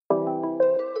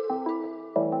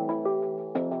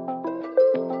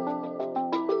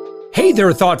Hey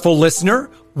there, thoughtful listener.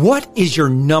 What is your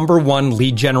number one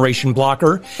lead generation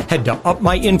blocker? Head to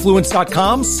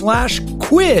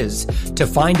upmyinfluence.com/quiz to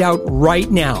find out right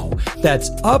now.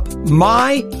 That's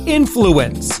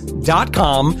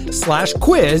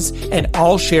upmyinfluence.com/quiz, and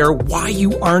I'll share why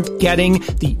you aren't getting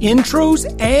the intros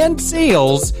and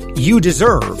sales you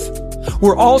deserve.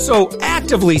 We're also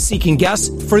actively seeking guests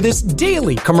for this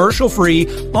daily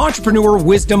commercial-free entrepreneur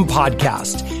wisdom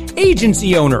podcast.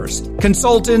 Agency owners,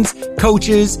 consultants,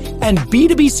 coaches, and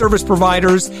B2B service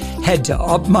providers, head to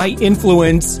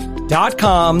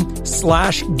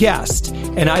upmyinfluence.com/guest.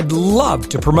 And I'd love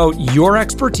to promote your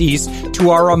expertise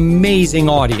to our amazing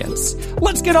audience.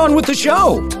 Let's get on with the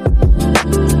show.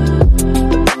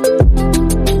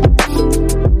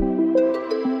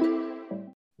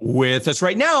 With us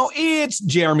right now, it's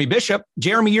Jeremy Bishop.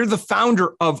 Jeremy, you're the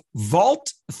founder of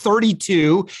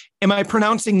Vhault32. Am I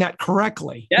pronouncing that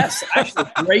correctly? Yes, actually,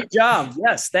 great job.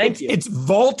 Yes, thank you. It's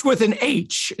Vault with an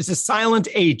H. It's a silent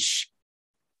H.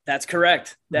 That's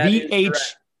correct. That is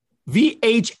correct.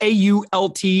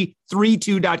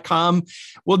 Vhault32.com.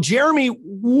 Well, Jeremy,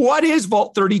 what is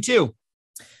Vhault32?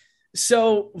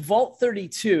 So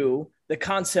Vhault32, the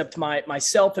concept,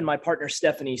 myself and my partner,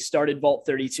 Stephanie, started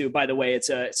Vhault32. By the way, it's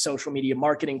a social media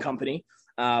marketing company.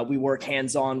 We work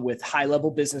hands-on with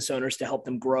high-level business owners to help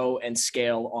them grow and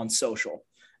scale on social.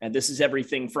 And this is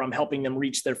everything from helping them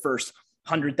reach their first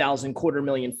 100,000,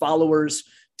 250,000 followers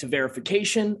to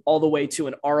verification, all the way to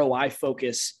an ROI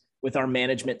focus with our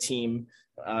management team,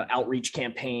 outreach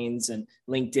campaigns and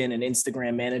LinkedIn and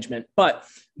Instagram management. But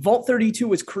Vhault32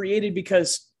 was created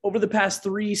because over the past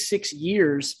 3-6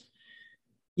 years,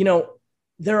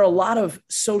 there are a lot of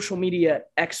social media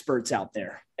experts out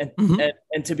there. And,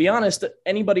 and to be honest,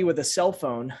 anybody with a cell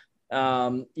phone,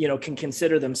 can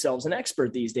consider themselves an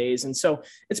expert these days. And so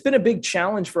it's been a big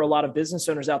challenge for a lot of business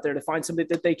owners out there to find somebody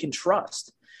that they can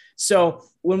trust. So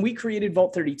when we created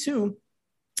Vhault32,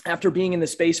 after being in the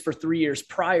space for 3 years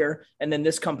prior, and then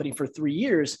this company for 3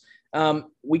 years,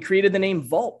 we created the name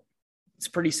Vault. It's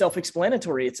pretty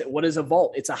self-explanatory. What is a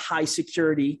vault? It's a high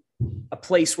security, a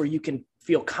place where you can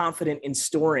feel confident in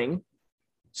storing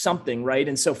something, right?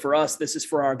 And so for us, this is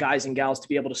for our guys and gals to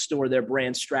be able to store their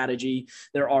brand strategy,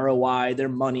 their ROI, their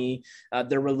money,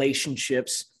 their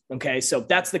relationships. Okay. So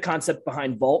that's the concept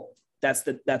behind Vault. That's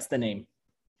the name.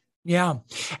 Yeah.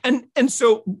 And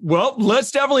so, well, let's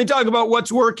definitely talk about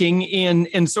what's working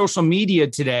in social media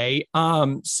today.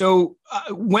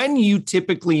 When you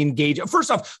typically engage,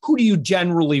 first off, who do you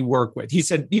generally work with? He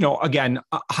said, again,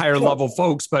 higher level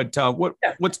folks, but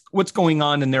what's going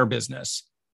on in their business?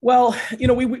 Well,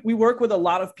 we work with a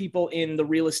lot of people in the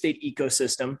real estate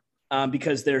ecosystem.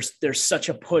 Because there's such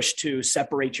a push to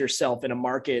separate yourself in a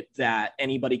market that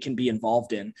anybody can be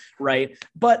involved in, right?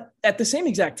 But at the same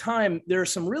exact time, there are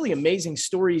some really amazing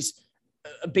stories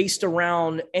based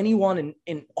around anyone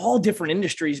in all different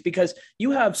industries, because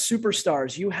you have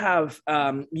superstars, you have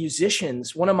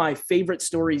musicians. One of my favorite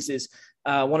stories is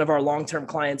one of our long-term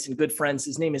clients and good friends.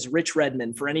 His name is Rich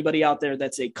Redmond. For anybody out there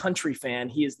that's a country fan,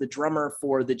 he is the drummer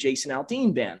for the Jason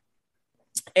Aldean band.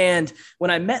 And when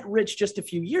I met Rich just a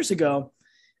few years ago,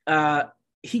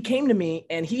 he came to me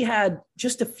and he had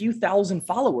just a few thousand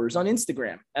followers on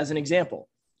Instagram, as an example.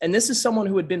 And this is someone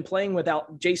who had been playing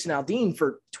without Jason Aldean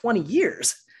for 20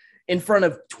 years in front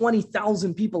of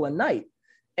 20,000 people a night.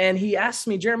 And he asked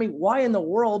me, Jeremy, why in the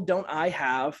world don't I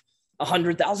have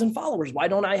 100,000 followers? Why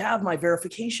don't I have my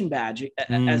verification badge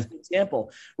as an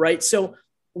example, right? So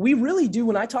we really do,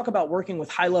 when I talk about working with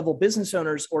high-level business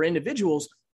owners or individuals,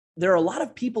 there are a lot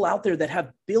of people out there that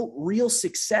have built real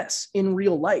success in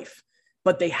real life,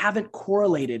 but they haven't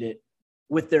correlated it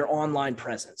with their online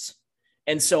presence.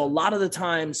 And so a lot of the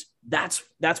times that's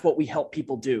what we help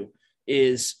people do,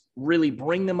 is really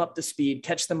bring them up to speed,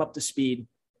 catch them up to speed,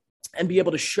 and be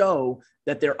able to show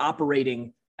that they're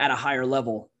operating at a higher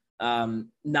level,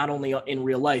 not only in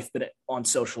real life, but on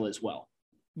social as well.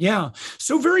 Yeah.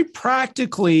 So very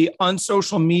practically on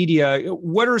social media,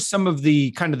 what are some of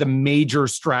the kind of the major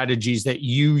strategies that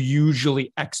you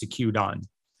usually execute on?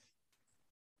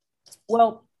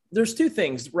 Well, there's two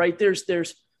things, right? There's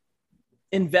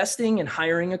investing and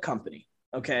hiring a company,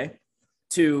 okay,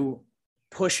 to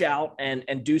push out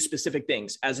and do specific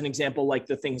things. As an example, like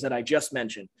the things that I just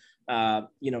mentioned,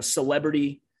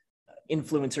 celebrity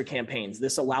influencer campaigns.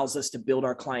 This allows us to build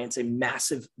our clients a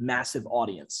massive, massive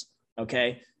audience.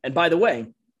 Okay. And by the way,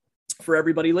 for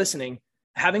everybody listening,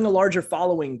 having a larger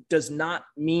following does not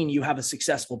mean you have a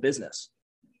successful business.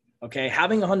 Okay.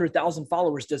 Having 100,000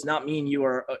 followers does not mean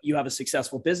you have a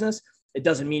successful business. It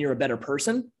doesn't mean you're a better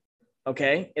person.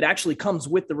 Okay. It actually comes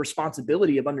with the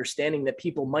responsibility of understanding that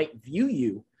people might view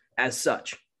you as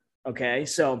such. Okay.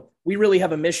 So we really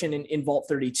have a mission in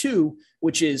Vhault32,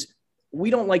 which is we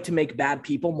don't like to make bad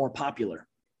people more popular.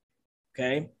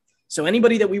 Okay. So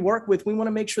anybody that we work with, we want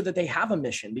to make sure that they have a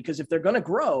mission, because if they're going to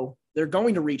grow, they're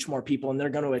going to reach more people and they're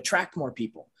going to attract more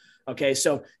people. Okay.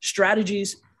 So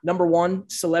strategies, number one,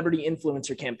 celebrity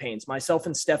influencer campaigns. Myself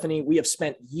and Stephanie, we have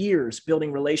spent years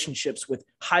building relationships with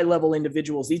high-level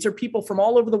individuals. These are people from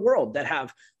all over the world that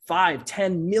have 5,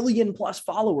 10 million plus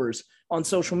followers on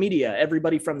social media.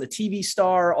 Everybody from the TV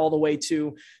star all the way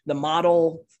to the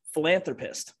model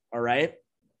philanthropist. All right.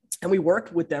 And we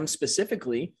worked with them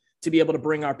specifically to be able to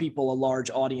bring our people a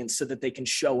large audience so that they can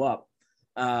show up.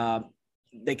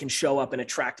 They can show up and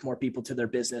attract more people to their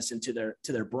business and to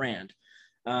their brand.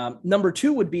 Number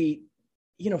two would be,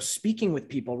 speaking with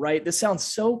people, right? This sounds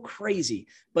so crazy,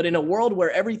 but in a world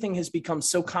where everything has become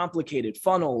so complicated,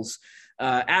 funnels,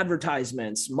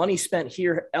 advertisements, money spent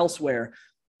here, elsewhere,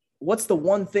 what's the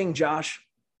one thing, Josh,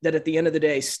 that at the end of the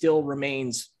day still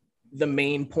remains the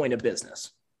main point of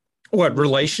business? What,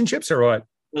 relationships or what?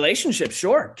 Relationships,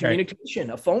 sure. Communication,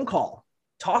 a phone call,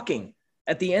 talking.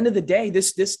 At the end of the day,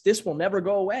 this will never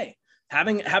go away.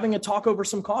 Having a talk over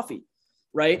some coffee,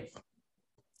 right?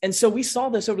 And so we saw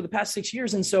this over the past 6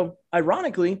 years. And so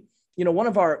ironically, one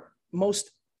of our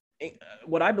most,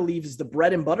 what I believe is the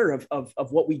bread and butter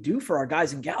of what we do for our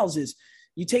guys and gals is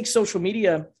you take social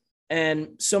media,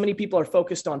 and so many people are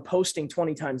focused on posting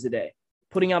 20 times a day,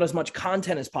 putting out as much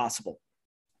content as possible.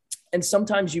 And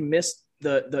sometimes you miss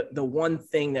the one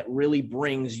thing that really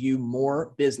brings you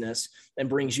more business and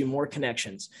brings you more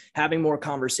connections, having more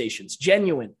conversations,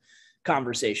 genuine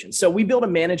conversations. So we build a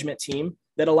management team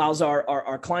that allows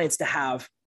our clients to have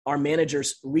our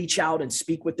managers reach out and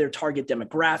speak with their target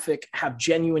demographic, have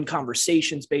genuine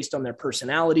conversations based on their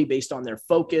personality, based on their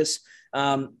focus,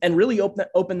 and really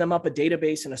open them up a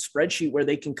database and a spreadsheet where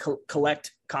they can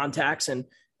collect contacts and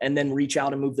then reach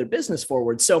out and move their business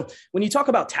forward. So when you talk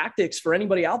about tactics for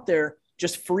anybody out there,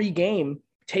 just free game,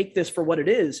 take this for what it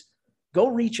is, go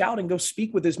reach out and go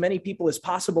speak with as many people as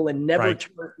possible and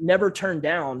never turn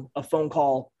down a phone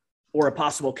call or a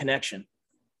possible connection.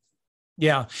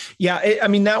 Yeah. I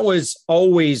mean, that was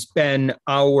always been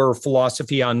our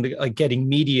philosophy on getting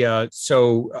media.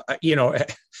 So,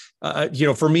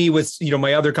 for me with,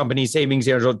 my other company, Savings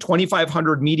Angel,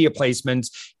 2,500 media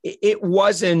placements, it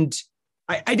wasn't,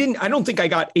 I don't think I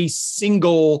got a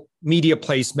single media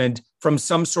placement from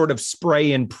some sort of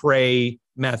spray and pray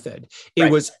method.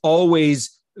 It was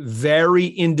always very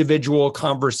individual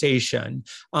conversation.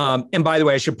 And by the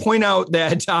way, I should point out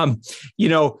that,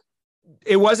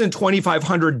 it wasn't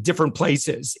 2,500 different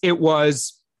places. It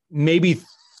was maybe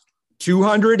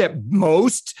 200 at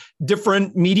most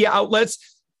different media outlets.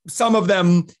 Some of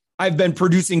them I've been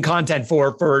producing content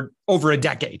for over a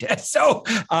decade. So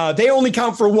they only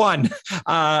count for one.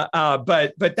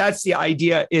 But that's the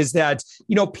idea, is that,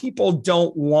 people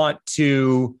don't want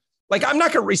to, I'm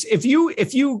not going to,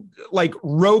 if you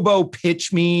robo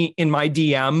pitch me in my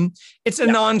DM, it's a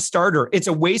non-starter. It's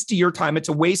a waste of your time. It's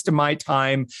a waste of my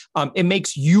time. It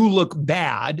makes you look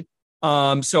bad.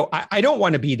 So I don't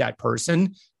want to be that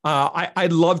person.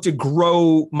 I'd love to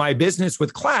grow my business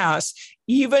with class,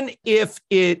 even if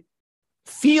it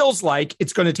feels like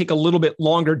it's going to take a little bit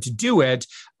longer to do it.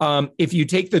 If you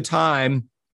take the time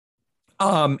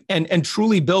and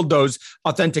truly build those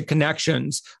authentic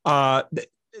connections,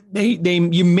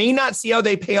 you may not see how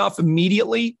they pay off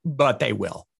immediately, but they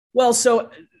will. Well,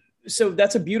 so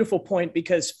that's a beautiful point,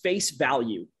 because face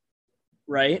value,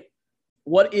 right?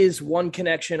 What is one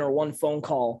connection or one phone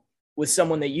call with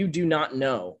someone that you do not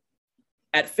know?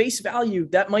 At face value,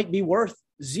 that might be worth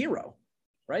zero,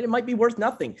 right? It might be worth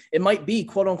nothing. It might be,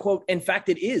 quote unquote, in fact,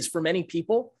 it is for many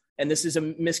people. And this is a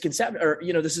misconception, or,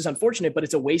 this is unfortunate, but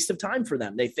it's a waste of time for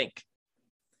them, they think.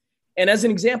 And as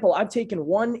an example, I've taken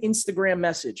one Instagram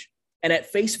message, and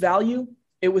at face value,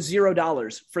 it was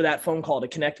 $0 for that phone call to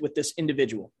connect with this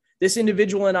individual. This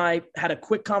individual and I had a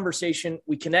quick conversation.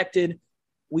 We connected.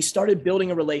 We started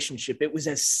building a relationship. It was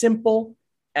as simple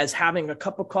as having a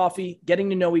cup of coffee, getting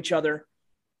to know each other.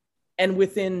 And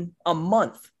within a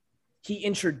month, he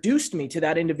introduced me to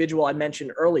that individual I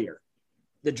mentioned earlier,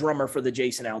 the drummer for the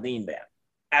Jason Aldean band,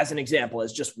 as an example,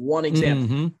 as just one example.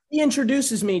 Mm-hmm. He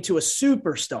introduces me to a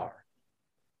superstar.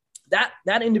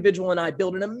 That individual and I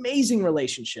build an amazing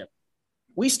relationship.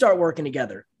 We start working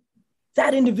together.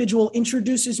 That individual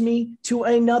introduces me to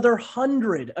another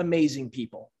 100 amazing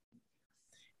people.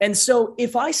 And so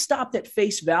if I stopped at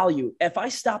face value, if I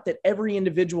stopped at every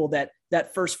individual that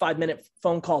first 5-minute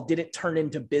phone call didn't turn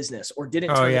into business or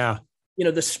didn't turn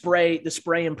into, the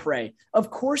spray and pray, of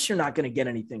course you're not going to get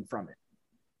anything from it.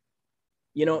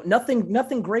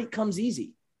 Nothing great comes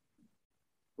easy.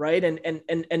 Right.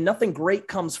 And nothing great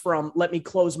comes from, let me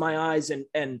close my eyes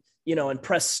and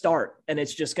press start and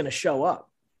it's just going to show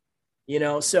up,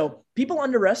 so people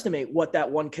underestimate what that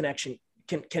one connection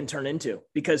can turn into,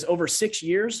 because over 6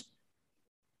 years,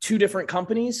 2 different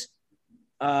companies,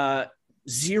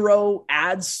 0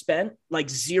 ads spent, like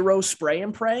 0 spray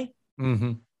and pray.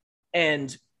 Mm-hmm.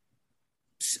 And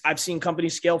I've seen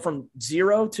companies scale from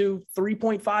 0 to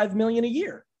 3.5 million a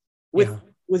year with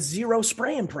 0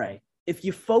 spray and pray. If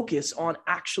you focus on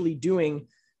actually doing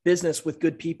business with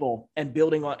good people and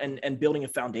building a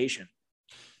foundation.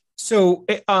 So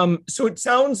it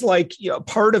sounds like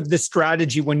part of the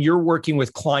strategy when you're working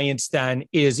with clients then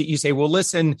is that you say, well,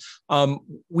 listen,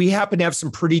 we happen to have some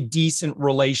pretty decent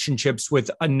relationships with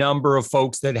a number of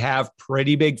folks that have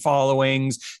pretty big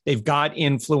followings. They've got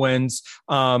influence.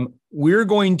 We're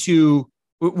going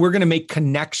to make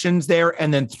connections there.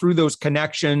 And then through those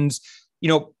connections,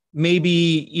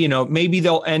 maybe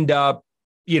they'll end up,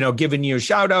 giving you a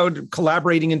shout out,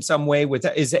 collaborating in some way with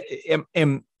that.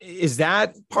 Is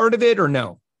that part of it or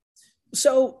no?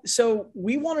 So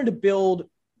we wanted to build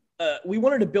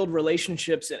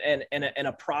relationships and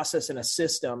a process and a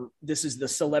system. This is the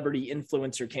celebrity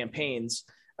influencer campaigns.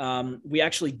 We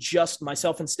actually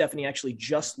myself and Stephanie actually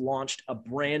just launched a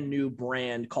brand new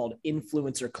brand called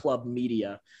Influencer Club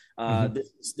Media.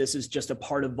 This is just a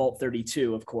part of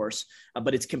Vhault32, of course,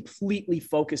 but it's completely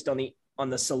focused on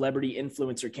the celebrity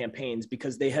influencer campaigns,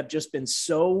 because they have just been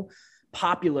so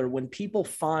popular when people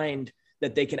find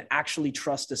that they can actually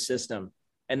trust a system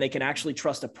and they can actually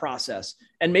trust a process.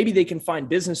 And maybe they can find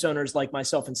business owners like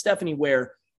myself and Stephanie,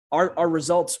 where our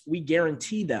results, we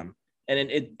guarantee them.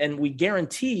 And we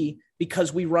guarantee,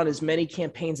 because we run as many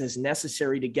campaigns as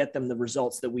necessary to get them the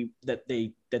results that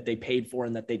they paid for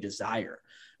and that they desire.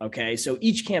 Okay. So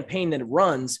each campaign that it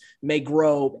runs may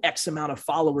grow X amount of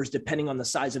followers depending on the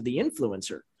size of the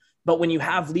influencer. But when you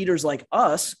have leaders like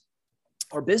us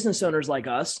or business owners like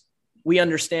us, we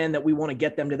understand that we want to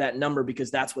get them to that number,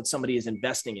 because that's what somebody is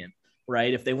investing in,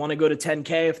 right? If they want to go to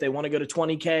 10K, if they want to go to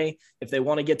 20K, if they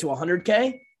want to get to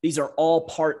 100K, these are all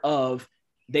part of,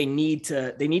 they need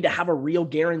to have a real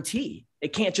guarantee.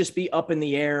 It can't just be up in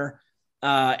the air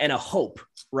and a hope,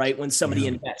 right? When somebody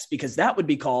invests, because that would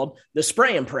be called the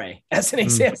spray and pray as an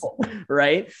example,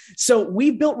 right? So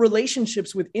we built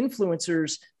relationships with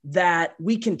influencers that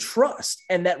we can trust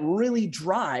and that really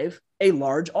drive a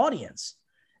large audience.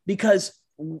 Because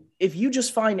if you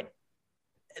just find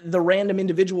the random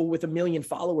individual with 1 million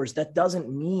followers, that doesn't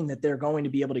mean that they're going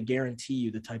to be able to guarantee you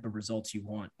the type of results you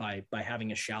want by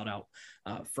having a shout out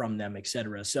from them, et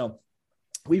cetera. So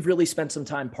we've really spent some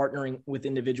time partnering with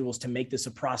individuals to make this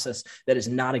a process that is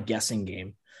not a guessing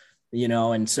game,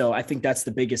 And so I think that's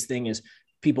the biggest thing is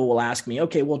people will ask me,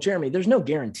 okay, well, Jeremy, there's no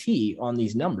guarantee on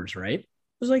these numbers, right? I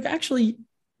was like, actually,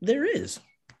 there is.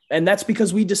 And that's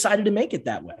because we decided to make it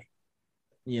that way,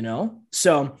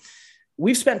 So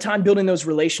we've spent time building those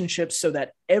relationships so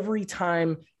that every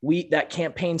time that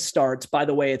campaign starts, by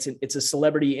the way, it's a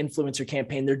celebrity influencer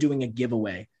campaign. They're doing a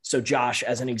giveaway. So Josh,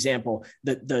 as an example,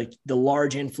 the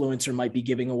large influencer might be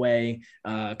giving away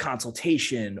a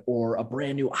consultation or a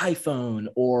brand new iPhone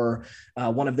or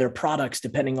one of their products,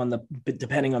 depending on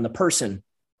the person.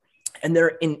 And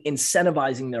they're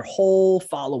incentivizing their whole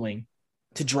following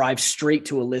to drive straight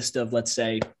to a list of, let's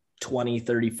say, 20,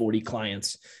 30, 40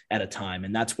 clients at a time.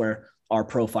 And that's where your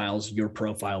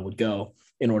profile would go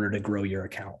in order to grow your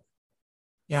account.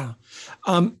 Yeah.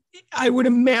 I would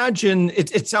imagine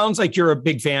it sounds like you're a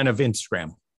big fan of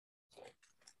Instagram.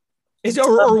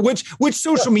 Or which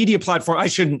social media platform? I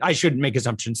shouldn't make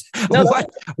assumptions. No.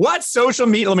 What social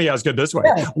media? Let me ask it this way.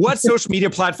 Yeah. What social media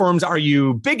platforms are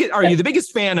you the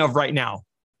biggest fan of right now?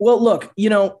 Well, look,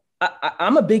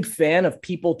 I'm a big fan of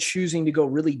people choosing to go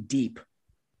really deep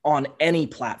on any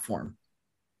platform.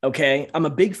 Okay. I'm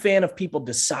a big fan of people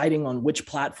deciding on which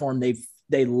platform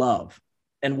they love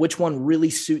and which one really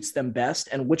suits them best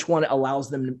and which one allows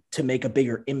them to make a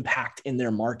bigger impact in their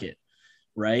market.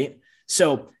 Right.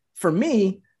 So for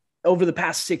me, over the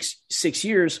past six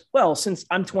years, well, since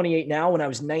I'm 28 now, when I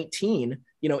was 19,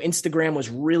 Instagram was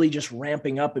really just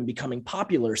ramping up and becoming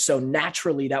popular. So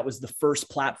naturally, that was the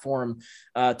first platform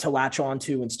to latch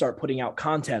onto and start putting out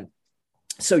content.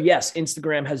 So yes,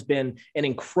 Instagram has been an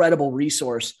incredible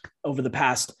resource over the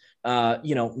past,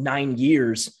 9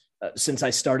 years since I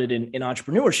started in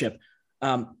entrepreneurship.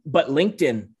 But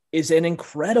LinkedIn is an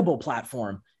incredible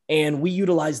platform. And we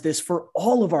utilize this for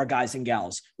all of our guys and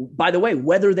gals. By the way,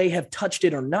 whether they have touched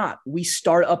it or not, we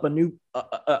start up a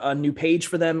new page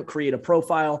for them, create a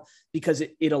profile, because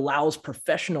it allows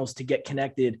professionals to get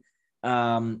connected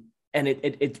And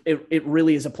it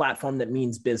really is a platform that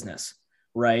means business,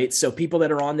 right? So people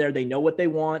that are on there, they know what they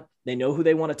want. They know who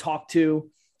they want to talk to.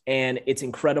 And it's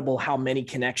incredible how many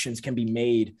connections can be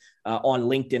made on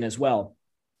LinkedIn as well.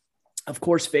 Of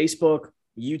course, Facebook,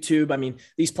 YouTube. I mean,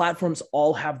 these platforms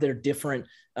all have their different,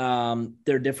 pluses.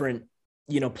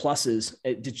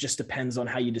 It just depends on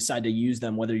how you decide to use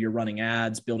them, whether you're running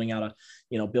ads, building out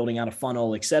a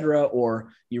funnel, et cetera,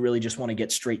 or you really just want to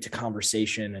get straight to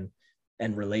conversation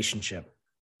and relationship.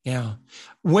 Yeah.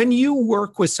 When you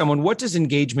work with someone, what does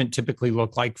engagement typically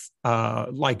look like?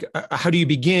 How do you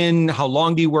begin? How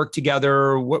long do you work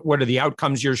together? What are the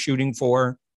outcomes you're shooting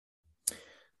for?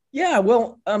 Yeah,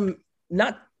 well,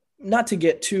 not to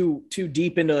get too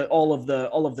deep into all of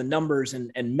the numbers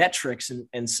and metrics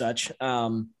and such.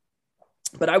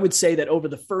 But I would say that over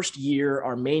the first year,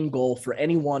 our main goal for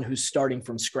anyone who's starting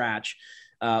from scratch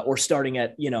or starting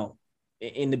at,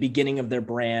 in the beginning of their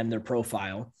brand, their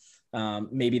profile,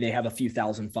 maybe they have a few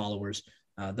thousand followers.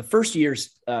 The first year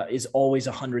is always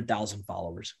 100,000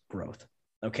 followers growth.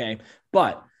 Okay.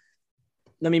 But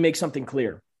let me make something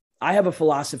clear. I have a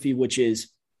philosophy, which is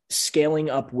scaling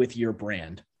up with your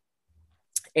brand.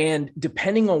 And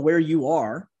depending on where you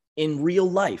are in real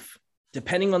life,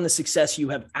 depending on the success you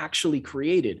have actually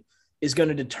created, is going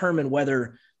to determine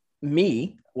whether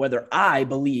I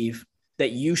believe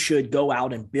that you should go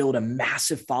out and build a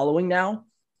massive following now,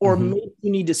 or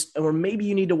maybe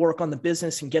you need to work on the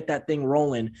business and get that thing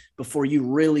rolling before you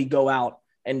really go out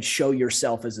and show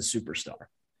yourself as a superstar.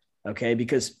 Okay.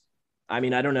 Because I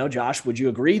don't know, Josh, would you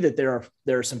agree that there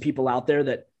are some people out there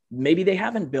that maybe they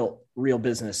haven't built real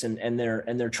business and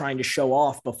they're trying to show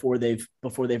off before they've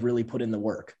really put in the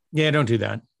work? Yeah, don't do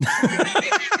that.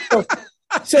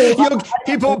 So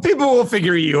people will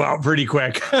figure you out pretty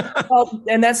quick. Well,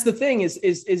 and that's the thing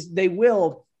is they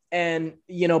will. And,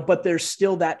 but there's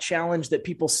still that challenge that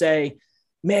people say,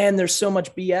 man, there's so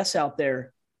much BS out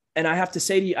there. And I have to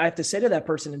say to that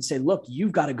person and say, look,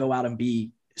 you've got to go out and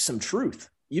be some truth.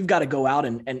 You've got to go out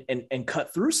and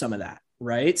cut through some of that.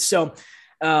 Right. So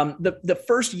the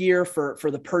first year for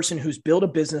the person who's built a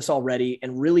business already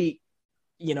and really,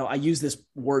 I use this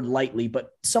word lightly, but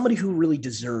somebody who really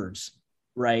deserves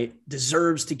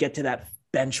to get to that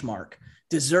benchmark,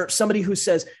 somebody who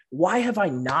says, why have I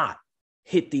not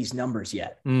hit these numbers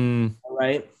yet?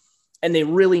 Right. And they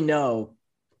really know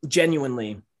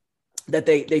genuinely that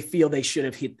they feel they should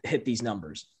have hit these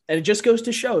numbers. And it just goes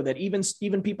to show that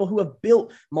even people who have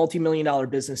built multi-million-dollar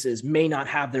businesses may not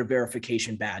have their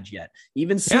verification badge yet,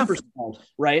 even superstars,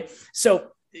 right?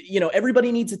 So,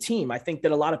 everybody needs a team. I think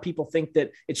that a lot of people think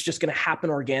that it's just going to happen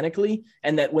organically.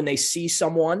 And that when they see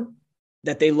someone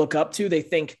that they look up to, they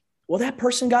think, well, that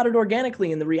person got it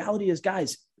organically. And the reality is,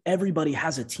 guys, everybody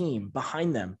has a team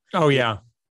behind them. Oh yeah.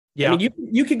 Yeah.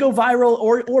 You could go viral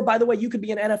or by the way, you could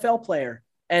be an NFL player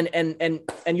and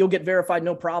you'll get verified.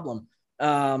 No problem.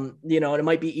 And it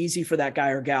might be easy for that guy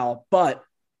or gal, but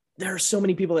there are so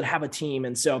many people that have a team.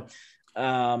 And so,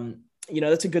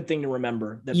 that's a good thing to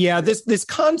remember. This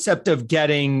concept of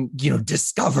getting,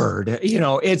 discovered,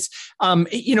 it's,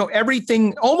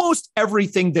 almost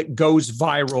everything that goes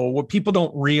viral, what people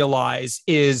don't realize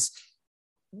is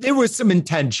there was some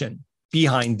intention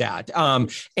behind that.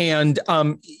 I've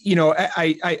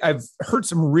heard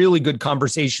some really good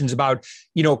conversations about,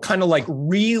 kind of like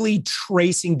really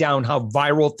tracing down how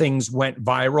viral things went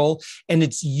viral. And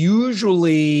it's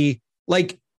usually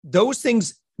like those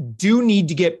things do need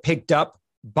to get picked up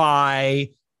by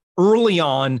early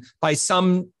on by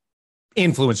some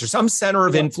influencer, some center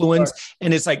of influence.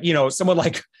 And it's like, someone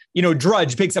like,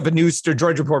 Drudge Report picks up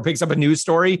a news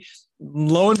story.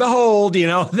 Lo and behold,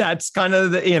 that's kind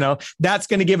of that's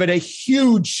going to give it a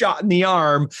huge shot in the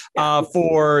arm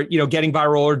for, getting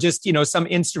viral, or just, some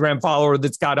Instagram follower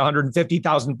that's got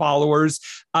 150,000 followers.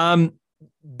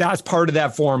 That's part of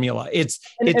that formula.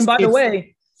 And by the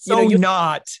way,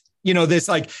 this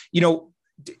like,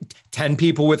 10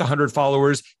 people with 100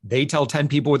 followers, they tell 10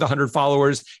 people with 100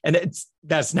 followers. And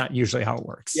that's not usually how it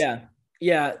works. Yeah.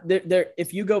 Yeah.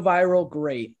 If you go viral,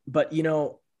 great. But,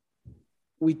 you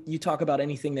talk about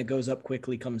anything that goes up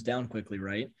quickly comes down quickly,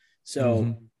 right?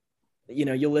 So,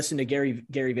 you'll listen to Gary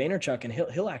Vaynerchuk and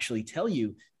he'll actually tell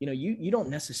you, you don't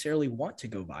necessarily want to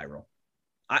go viral.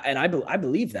 I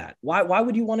believe that. Why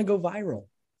would you want to go viral?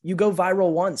 You go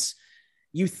viral once,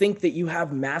 you think that you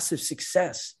have massive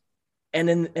success. And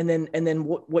then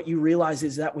what you realize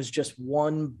is that was just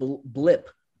one blip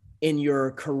in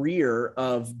your career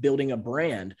of building a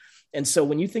brand. And so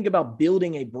when you think about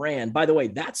building a brand, by the way,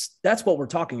 that's what we're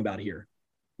talking about here.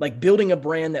 Like building a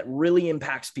brand that really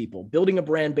impacts people, building a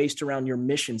brand based around your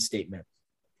mission statement.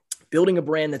 building a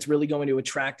brand that's really going to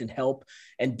attract and help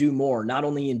and do more, not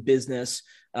only in business,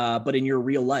 but in your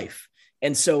real life.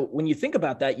 And so when you think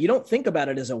about that, you don't think about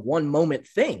it as a one moment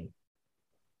thing.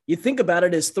 You think about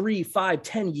it as 3, 5,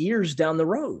 10 years down the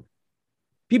road.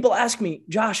 People ask me,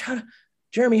 Josh,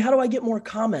 Jeremy, how do I get more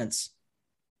comments?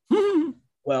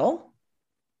 Well,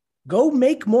 go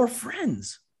make more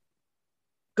friends.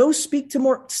 Go speak to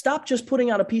more. Stop just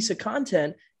putting out a piece of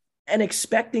content and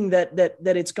expecting that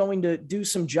it's going to do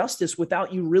some justice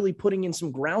without you really putting in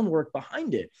some groundwork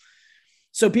behind it.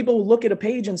 So people will look at a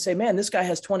page and say, man, this guy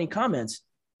has 20 comments.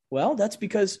 Well, that's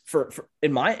because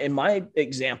in my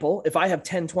example, if I have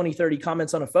 10, 20, 30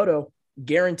 comments on a photo,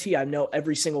 guarantee I know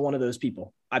every single one of those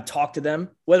people. I've talked to them,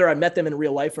 whether I met them in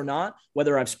real life or not,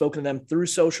 whether I've spoken to them through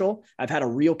social, I've had a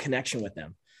real connection with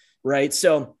them. Right.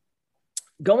 So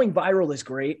going viral is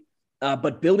great,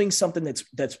 but building something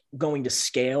that's going to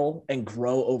scale and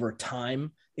grow over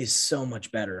time is so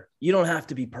much better. You don't have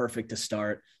to be perfect to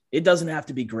start. It doesn't have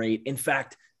to be great. In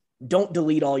fact, don't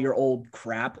delete all your old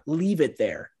crap. Leave it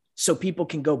there so people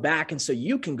can go back and so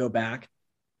you can go back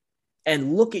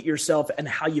and look at yourself and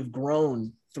how you've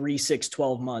grown 3, 6,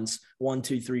 12 months, 1,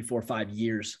 2, 3, 4, 5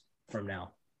 years from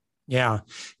now. Yeah.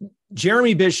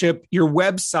 Jeremy Bishop, your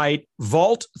website,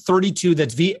 Vhault32,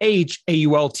 that's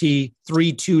VHAULT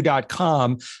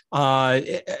 32.com.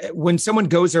 When someone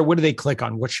goes there, what do they click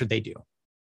on? What should they do?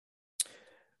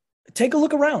 Take a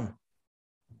look around,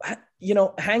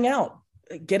 hang out,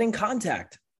 get in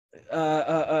contact,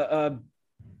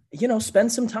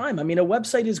 spend some time. I mean, a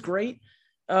website is great.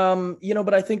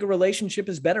 But I think a relationship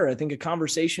is better. I think a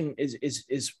conversation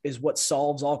is what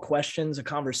solves all questions. A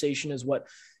conversation is what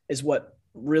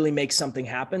really makes something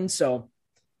happen. So,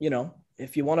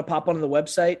 if you want to pop onto the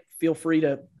website, feel free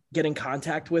to get in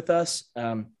contact with us.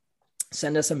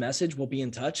 Send us a message. We'll be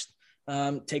in touch.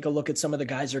 Take a look at some of the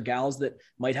guys or gals that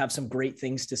might have some great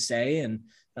things to say. And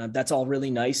that's all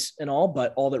really nice and all,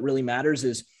 but all that really matters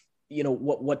is,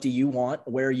 what do you want?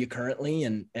 Where are you currently?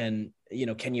 And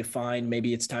can you find,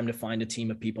 maybe it's time to find a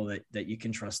team of people that you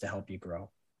can trust to help you grow.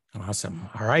 Awesome.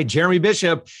 All right. Jeremy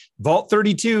Bishop,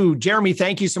 Vhault32. Jeremy,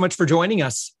 thank you so much for joining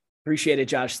us. Appreciate it,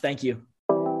 Josh. Thank you.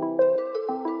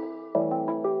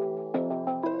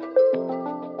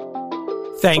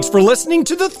 Thanks for listening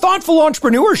to the Thoughtful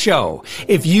Entrepreneur Show.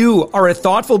 If you are a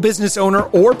thoughtful business owner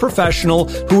or professional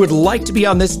who would like to be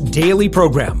on this daily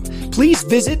program, please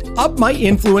visit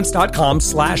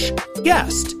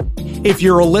upmyinfluence.com/guest. If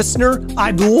you're a listener,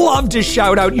 I'd love to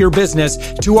shout out your business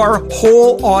to our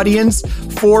whole audience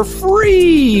for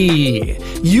free.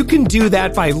 You can do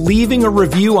that by leaving a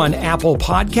review on Apple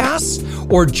Podcasts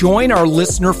or join our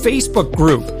listener Facebook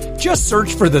group. Just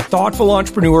search for The Thoughtful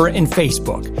Entrepreneur in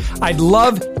Facebook. I'd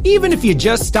love even if you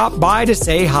just stop by to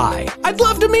say hi. I'd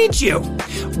love to meet you.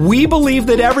 We believe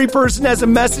that every person has a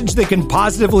message that can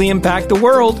positively impact the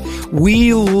world.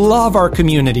 We love our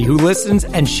community who listens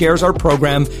and shares our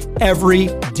program every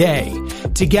day.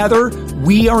 Together,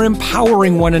 we are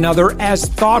empowering one another as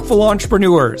thoughtful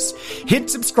entrepreneurs. Hit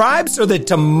subscribe so that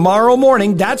tomorrow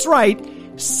morning, that's right,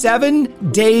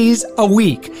 7 days a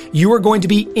week, you are going to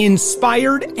be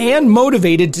inspired and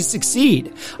motivated to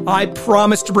succeed. I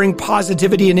promise to bring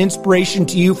positivity and inspiration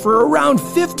to you for around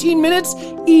 15 minutes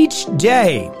each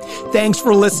day. Thanks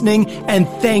for listening, and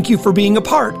thank you for being a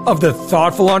part of the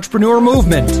Thoughtful Entrepreneur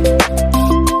Movement.